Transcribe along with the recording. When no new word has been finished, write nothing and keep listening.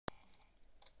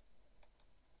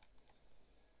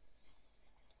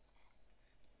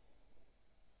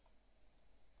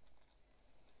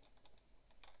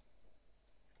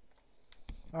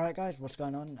Alright guys, what's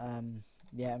going on?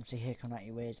 Yeah, MC here coming at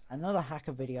you with another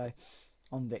hacker video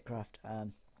on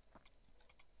vikkcraft.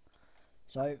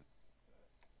 So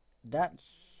that's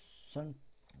some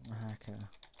hacker.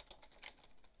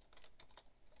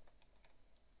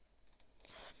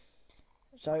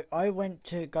 So I went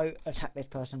to go attack this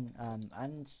person,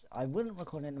 and I wasn't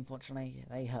recording, unfortunately.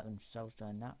 They hurt themselves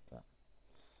doing that, but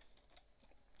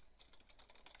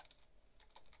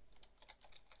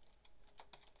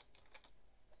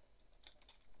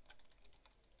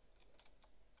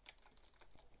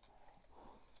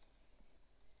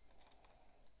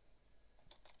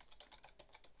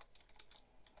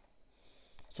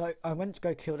so I went to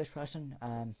go kill this person,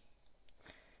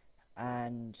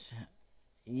 and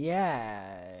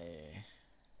yeah,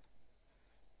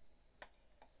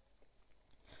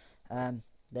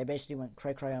 they basically went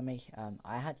cray cray on me.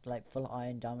 I had like full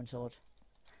iron diamond sword,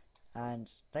 and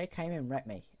they came and wrecked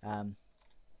me.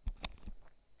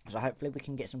 So hopefully we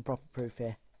can get some proper proof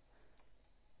here.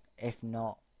 If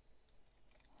not,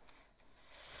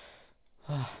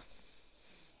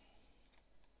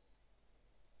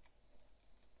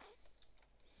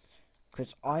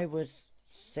 because I was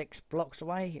 6 blocks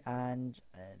away and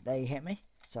they hit me.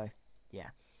 So yeah,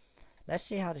 let's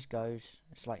see how this goes.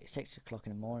 It's like 6 o'clock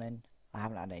in the morning. I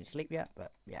haven't had any sleep yet,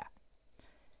 but yeah.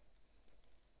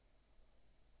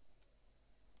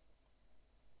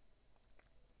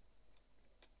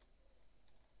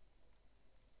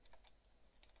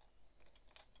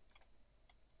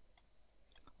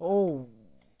 Oh,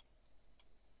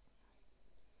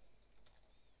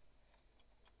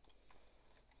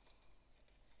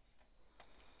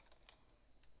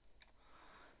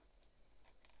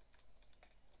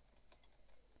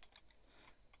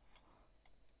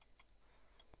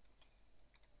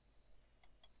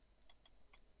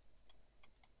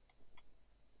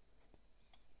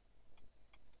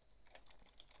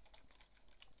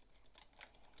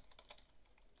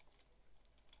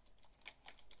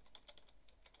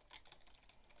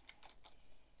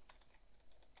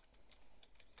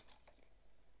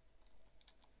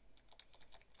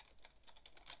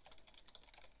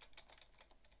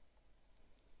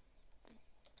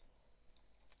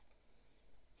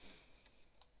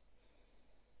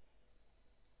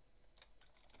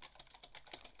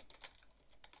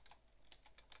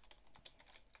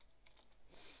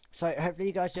 so hopefully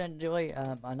you guys enjoy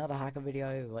another hacker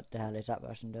video. What the hell is that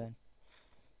person doing?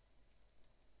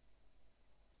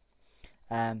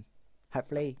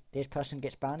 Hopefully this person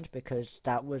gets banned because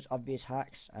that was obvious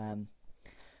hacks.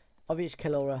 Obvious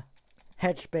kill aura,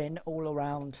 head spin all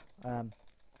around. I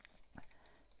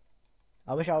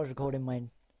wish I was recording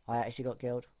when I actually got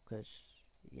killed, because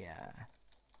yeah.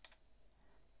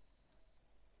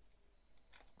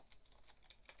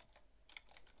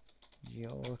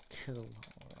 Your kill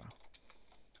aura.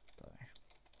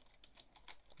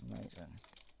 Amazing.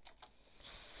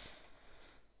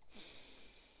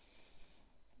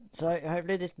 So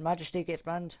hopefully this Majesty gets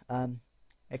banned.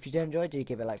 If you did enjoy, do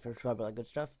give it a like, subscribe, all that good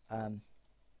stuff.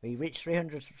 We reached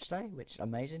 300 subs today, which is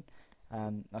amazing.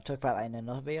 I'll talk about that in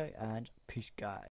another video, and peace guys.